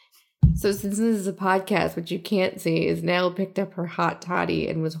 So since this is a podcast, what you can't see is Nell picked up her hot toddy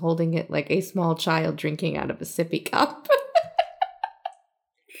and was holding it like a small child drinking out of a sippy cup.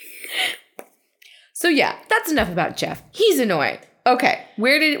 So yeah, that's enough about Jeff. He's annoying. Okay,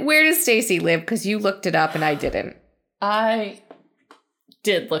 where does Stacy live? Because you looked it up and I didn't. I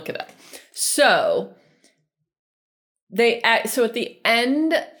did look it up. So at the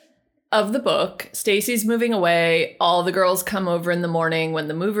end of the book, Stacy's moving away. All the girls come over in the morning. When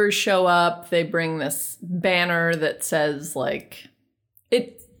the movers show up, they bring this banner that says, like,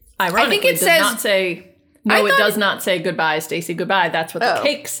 it ironically does not say... No, it does not say goodbye, Stacy, goodbye. That's what the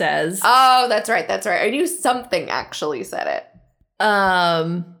cake says. Oh, that's right. That's right. I knew something actually said it.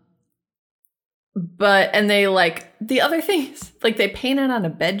 But, and they, like, the other thing is, like, they paint it on a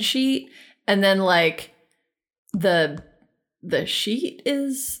bed sheet, and then, like, the sheet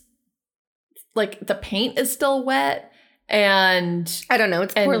is, like, the paint is still wet, and... I don't know.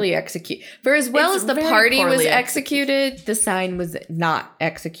 It's poorly executed. For as well as the party was executed, the sign was not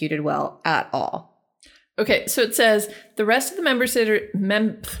executed well at all. Okay, so it says, the rest of the members of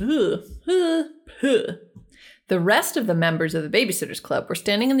the Babysitters Club were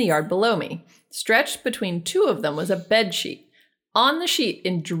standing in the yard below me. Stretched between two of them was a bed sheet. On the sheet,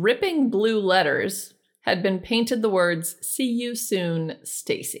 in dripping blue letters, had been painted the words, "See you soon,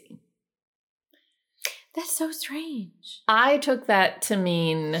 Stacy." That's so strange. I took that to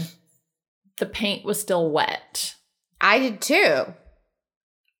mean the paint was still wet. I did too.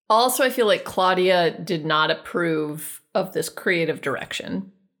 Also, I feel like Claudia did not approve of this creative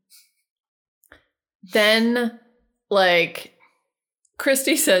direction. Then, like,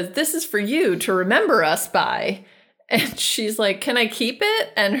 Christy says, "This is for you to remember us by." And she's like, "Can I keep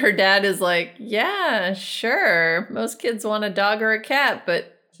it?" And her dad is like, "Yeah, sure. Most kids want a dog or a cat,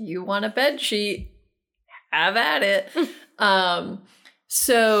 but you want a bed sheet. Have at it."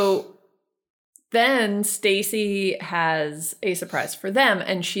 So then Stacy has a surprise for them,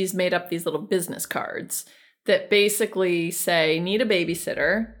 and she's made up these little business cards that basically say, need a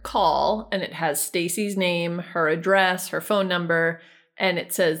babysitter, call, and it has Stacy's name, her address, her phone number, and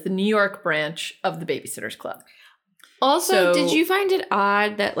it says the New York branch of the Babysitters Club. Also, did you find it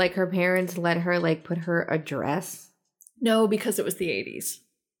odd that, like, her parents let her, like, put her address? No, because it was the 80s.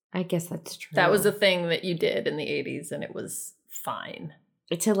 I guess that's true. That was a thing that you did in the 80s, and it was fine.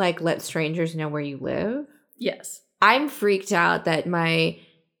 To, like, let strangers know where you live? Yes. I'm freaked out that my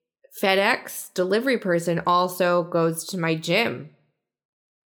FedEx delivery person also goes to my gym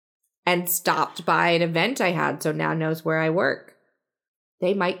and stopped by an event I had, so now knows where I work.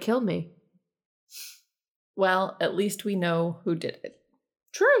 They might kill me. Well, at least we know who did it.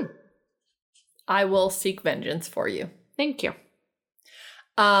 True. I will seek vengeance for you. Thank you.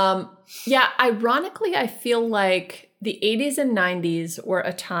 Yeah, ironically, I feel like the 80s and 90s were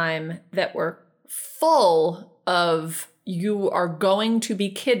a time that were full of you are going to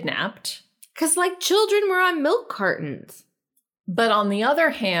be kidnapped. Because, like, children were on milk cartons. But on the other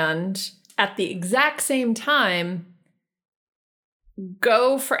hand, at the exact same time,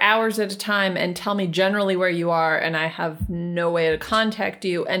 go for hours at a time and tell me generally where you are, and I have no way to contact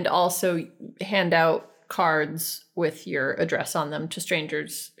you, and also hand out cards with your address on them to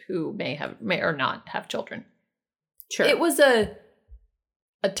strangers who may or not have children. Sure. It was a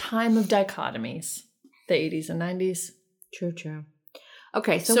time of dichotomies, the 80s and 90s. True.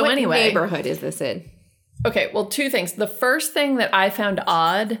 Okay, so what anyway, neighborhood is this in? Okay, well, two things. The first thing that I found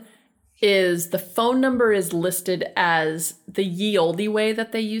odd is the phone number is listed as the ye olde way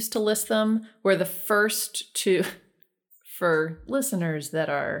that they used to list them, where the first two, for listeners that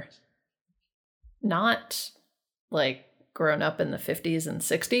are not, like, grown up in the 50s and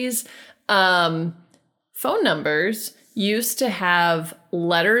 60s, phone numbers used to have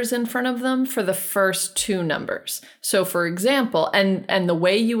letters in front of them for the first two numbers. So, for example, and the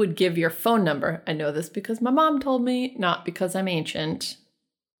way you would give your phone number, I know this because my mom told me, not because I'm ancient.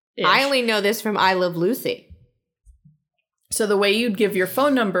 I only know this from I Love Lucy. So the way you'd give your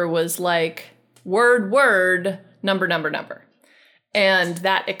phone number was like word, number. And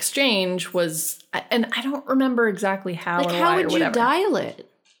that exchange was, and I don't remember exactly how, like, how would you dial it?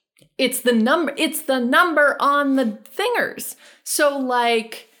 It's the number on the thingers. So,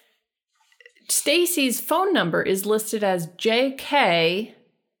 like, Stacy's phone number is listed as JK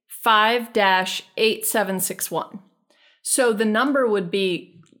 5-8761. So the number would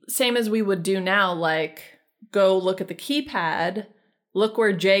be same as we would do now, like, go look at the keypad, look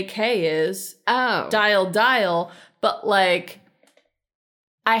where JK is, dial, but, like,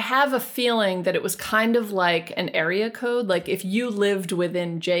 I have a feeling that it was kind of like an area code. Like, if you lived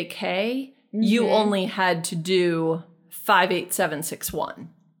within JK, you only had to do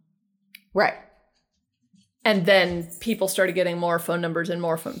 58761. Right. And then people started getting more phone numbers and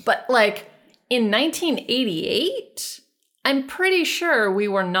more phone. But, like, in 1988, I'm pretty sure we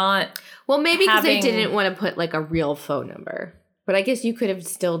were not. Well, maybe because they didn't want to put, like, a real phone number. But I guess you could have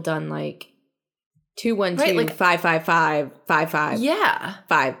still done, like, 212-555-55. Yeah.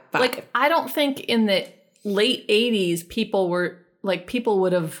 55. Like, I don't think in the late 80s people would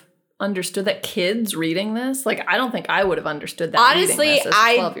have understood that. Kids reading this, like, I don't think I would have understood that. Honestly, reading this as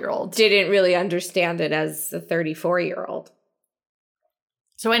I 12-year-old. didn't really understand it as a 34-year-old.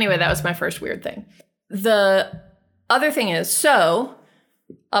 So anyway, that was my first weird thing. The other thing is, so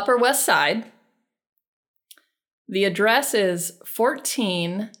Upper West Side, the address is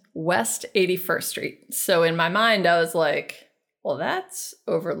 14 West 81st Street. So in my mind, I was like, well, that's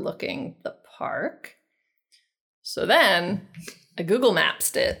overlooking the park. So then I Google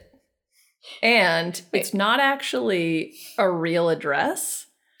Mapped it. And it's not actually a real address,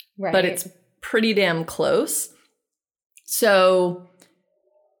 Right. but it's pretty damn close. So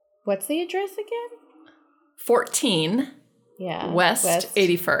What's the address again? 14 Yeah. West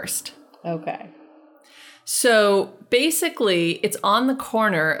 81st. Okay. So basically, it's on the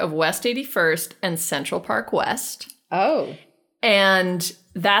corner of West 81st and Central Park West. Oh. And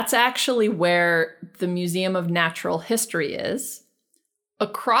that's actually where the Museum of Natural History is.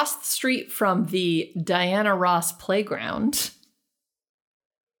 Across the street from the Diana Ross Playground.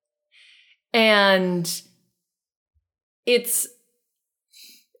 And it's,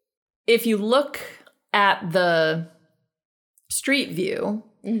 if you look at the street view,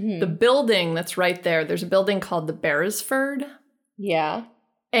 the building that's right there, there's a building called the Beresford. Yeah.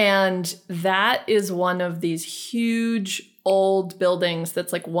 And that is one of these huge old buildings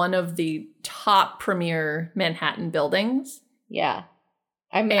that's like one of the top premier Manhattan buildings. Yeah.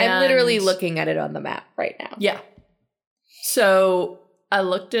 I'm And- literally looking at it on the map right now. Yeah. So I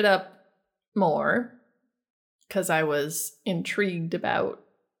looked it up more because I was intrigued about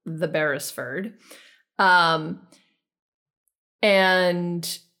the Beresford.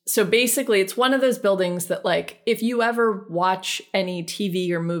 And so basically it's one of those buildings that, like, if you ever watch any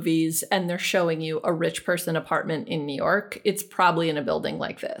TV or movies and they're showing you a rich person apartment in New York, it's probably in a building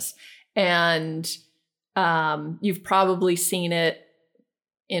like this. And you've probably seen it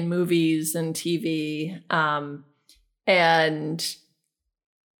in movies and TV. And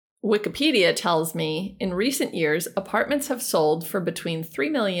Wikipedia tells me in recent years, apartments have sold for between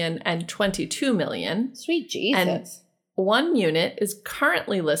 $3 million and $22 million. Sweet Jesus. And one unit is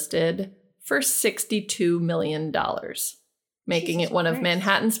currently listed for $62 million, making it one of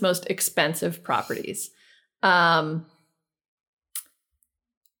Manhattan's most expensive properties.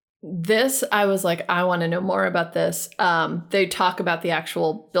 This, I was like, I want to know more about this. They talk about the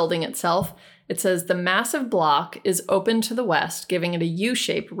actual building itself. It says the massive block is open to the west, giving it a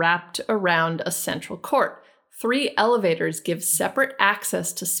U-shape wrapped around a central court. 3 elevators give separate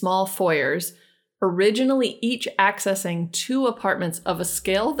access to small foyers, originally each accessing 2 apartments of a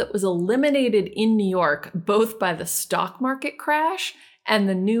scale that was eliminated in New York both by the stock market crash and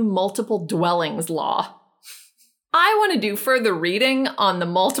the new multiple dwellings law. I want to do further reading on the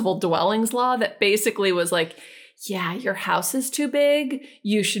multiple dwellings law that basically was like, yeah, your house is too big.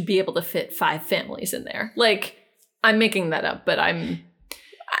 You should be able to fit 5 families in there. Like, I'm making that up, but I'm...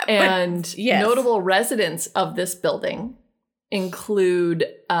 And yes. Notable residents of this building include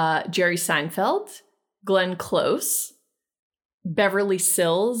Jerry Seinfeld, Glenn Close, Beverly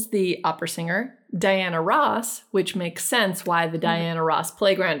Sills, the opera singer, Diana Ross, which makes sense why the Diana Ross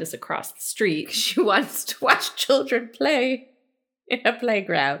Playground is across the street. She wants to watch children play in a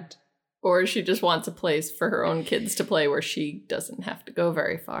playground. Or she just wants a place for her own kids to play where she doesn't have to go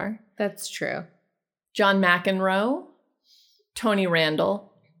very far. That's true. John McEnroe, Tony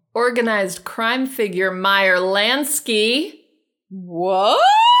Randall, organized crime figure Meyer Lansky. What?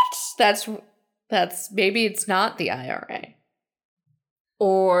 That's maybe it's not the IRA.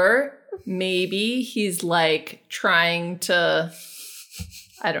 Or maybe he's like trying to,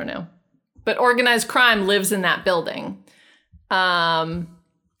 I don't know. But organized crime lives in that building.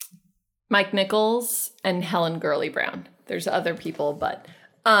 Mike Nichols and Helen Gurley Brown. There's other people, but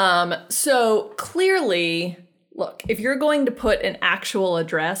so clearly, look, if you're going to put an actual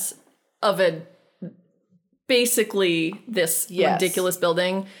address of a basically this ridiculous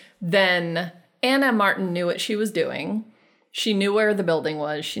building, then Anna Martin knew what she was doing. She knew where the building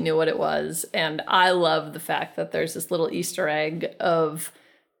was. She knew what it was. And I love the fact that there's this little Easter egg of,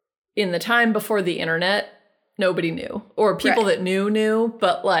 in the time before the internet, nobody knew. Or people that knew,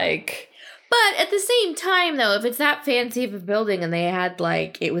 but like... But at the same time, though, if it's that fancy of a building and they had,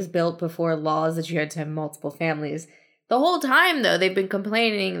 like, it was built before laws that you had to have multiple families, the whole time, though, they've been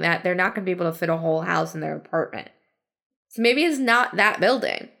complaining that they're not going to be able to fit a whole house in their apartment. So maybe it's not that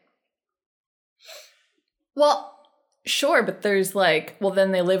building. Well, sure, but there's like, well,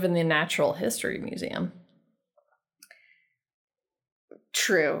 then they live in the Natural History Museum.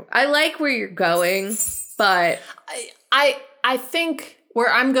 True. I like where you're going, but... I think where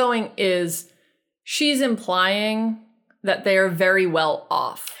I'm going is she's implying that they are very well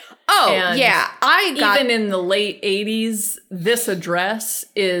off. Oh, And yeah. I got even in the late 80s, this address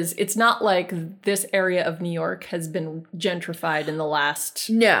it's not like this area of New York has been gentrified in the last.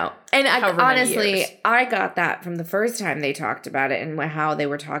 No. And however many honestly, years. I got that from the first time they talked about it and how they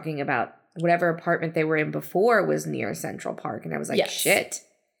were talking about whatever apartment they were in before was near Central Park. And I was like, Yes. shit.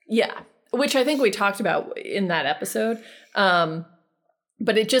 Yeah, which I think we talked about in that episode.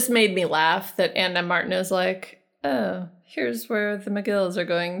 But it just made me laugh that Anna Martin is like, oh, here's where the McGills are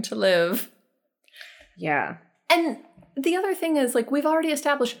going to live. Yeah. And the other thing is, like, we've already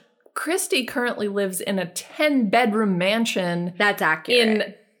established Christy currently lives in a 10-bedroom mansion That's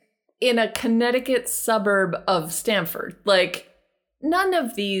accurate. in a Connecticut suburb of Stamford. Like, none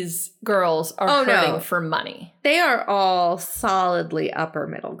of these girls are hurting for money. They are all solidly upper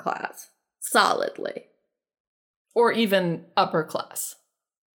middle class. Solidly. Or even upper class.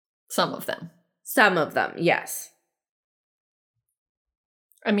 Some of them. Some of them, yes.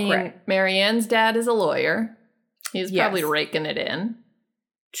 I mean, Correct. Marianne's dad is a lawyer. He's Yes. probably raking it in.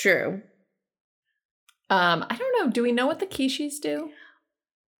 True. I don't know. Do we know what the Kishis do?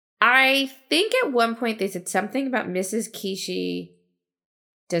 I think at one point they said something about Mrs. Kishi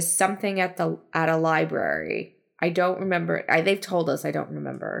does something at a library. I don't remember. They've told us. I don't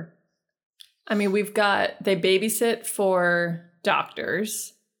remember. I mean, they babysit for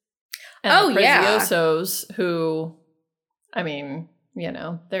doctors. And the yeah. Preziosos, who, I mean, you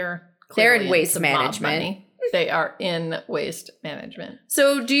know, they're in waste some mob management. money. They are in waste management.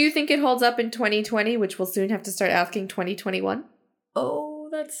 So do you think it holds up in 2020, which we'll soon have to start asking 2021? Oh,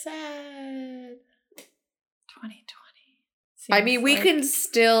 that's sad. 2020. I mean, we Seems can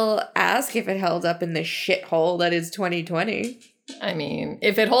still ask if it held up in the shithole that is 2020. I mean,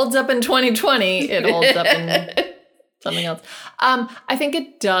 if it holds up in 2020, it holds up in something else. I think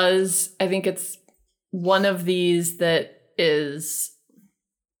it does. I think it's one of these that is,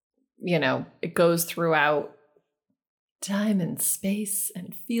 you know, it goes throughout time and space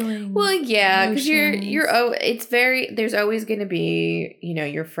and feeling. Well, yeah, because emotions. it's very, there's always going to be, you know,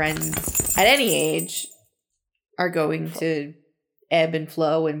 your friends at any age are going to ebb and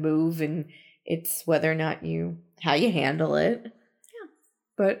flow and move, and it's whether or not how you handle it. Yeah.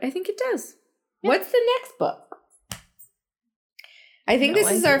 But I think it does. Yeah. What's the next book? I think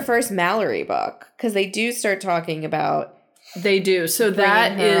this is our first Mallory book, because they do start talking about They do. So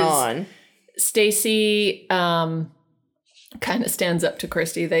that bringing her is on. Stacy kind of stands up to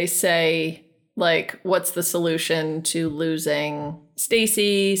Christy. They say, like, what's the solution to losing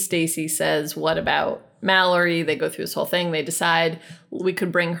Stacy? Stacy says, what about Mallory? They go through this whole thing. They decide we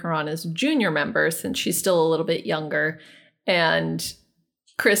could bring her on as a junior member since she's still a little bit younger. And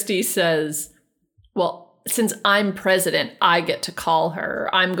Christy says, well, since I'm president, I get to call her.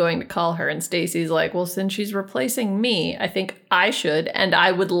 I'm going to call her. And Stacy's like, well, since she's replacing me, I think I should, and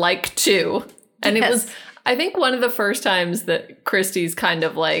I would like to. And It was, I think, one of the first times that Christy's kind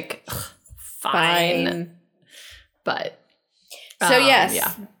of like, fine. But So yes,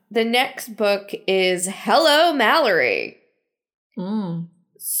 yeah. the next book is Hello, Mallory.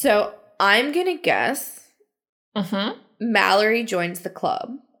 So I'm going to guess Mallory joins the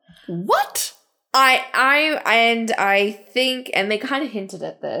club. What? I think, and they kind of hinted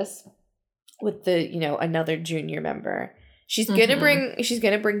at this with the, you know, another junior member. She's gonna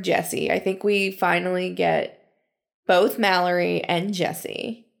bring Jessie. I think we finally get both Mallory and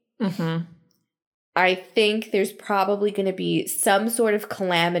Jessie. I think there's probably gonna be some sort of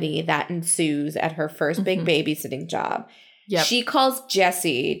calamity that ensues at her first big babysitting job. Yep. She calls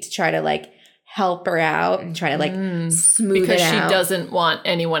Jessie to try to like help her out and try to like smooth because it out. she doesn't want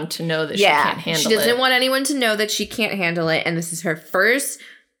anyone to know that she can't handle it. She doesn't want anyone to know that she can't handle it. And this is her first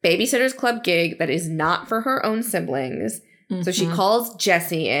Babysitters Club gig that is not for her own siblings. So she calls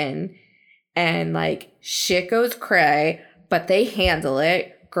Jessie in and like shit goes cray, but they handle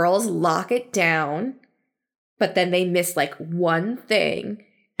it. Girls lock it down, but then they miss like one thing.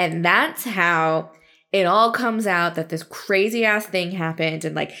 And that's how it all comes out that this crazy ass thing happened,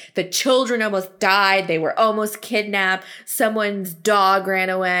 and like the children almost died. They were almost kidnapped. Someone's dog ran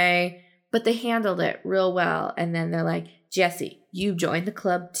away, but they handled it real well. And then they're like, Jessie, you joined the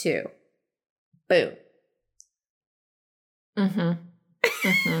club too. Boom.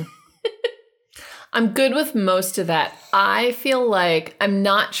 I'm good with most of that. I feel like I'm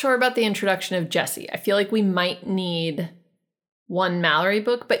not sure about the introduction of Jessie. I feel like we might need one Mallory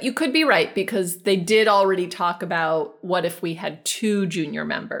book, but you could be right because they did already talk about what if we had two junior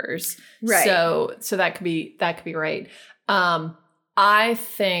members. Right. So that could be right. I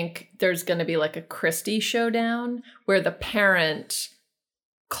think there's going to be like a Christy showdown where the parent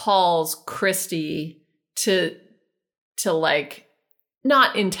calls Christy to like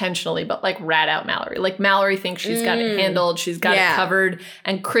not intentionally, but like rat out Mallory. Like Mallory thinks she's got it handled. She's got it covered.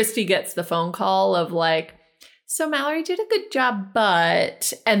 And Christy gets the phone call of like, so Mallory did a good job,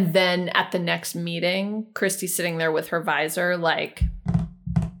 but, and then at the next meeting, Christy's sitting there with her visor, like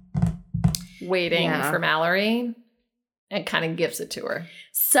waiting for Mallory, and kind of gives it to her.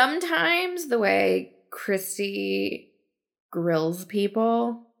 Sometimes the way Christy grills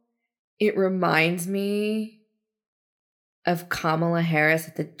people, it reminds me of Kamala Harris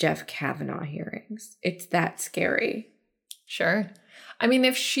at the Jeff Kavanaugh hearings. It's that scary. Sure. I mean,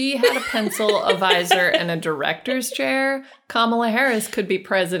 if she had a pencil, a visor, and a director's chair, Kamala Harris could be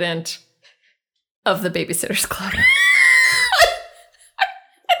president of the Babysitters Club.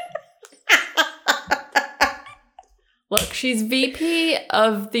 Look, she's VP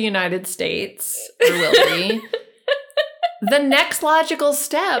of the United States, or will be. The next logical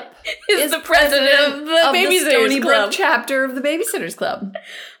step is the president of the Stony Brook chapter of the Babysitters Club.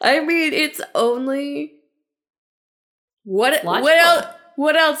 I mean, it's only what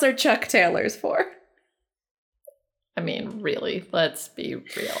else are Chuck Taylors for? I mean, really, let's be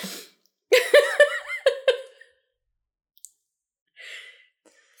real.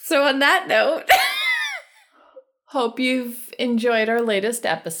 So on that note, hope you've enjoyed our latest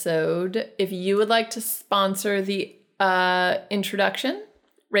episode. If you would like to sponsor the introduction,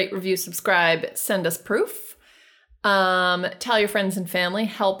 rate, review, subscribe, send us proof. Tell your friends and family.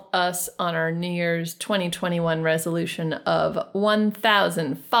 Help us on our New Year's 2021 resolution of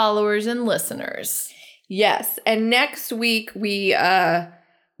 1,000 followers and listeners. Yes, and next week we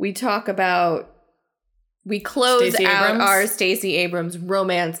talk about, we close out our Stacey Abrams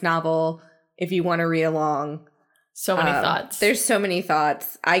romance novel. If you want to read along, so many thoughts. There's so many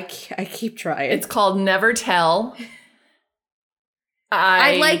thoughts. I keep trying. It's called Never Tell.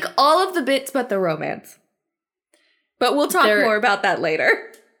 I like all of the bits but the romance. But we'll talk more about that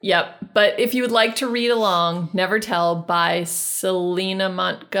later. Yep. But if you would like to read along, Never Tell by Selena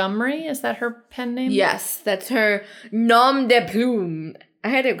Montgomery. Is that her pen name? Yes, that's her nom de plume. I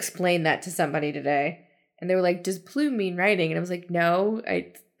had to explain that to somebody today. And they were like, does plume mean writing? And I was like, no,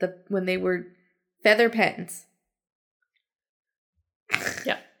 when they were feather pens.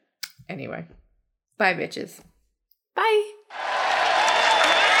 Yep. Anyway. Bye, bitches. Bye.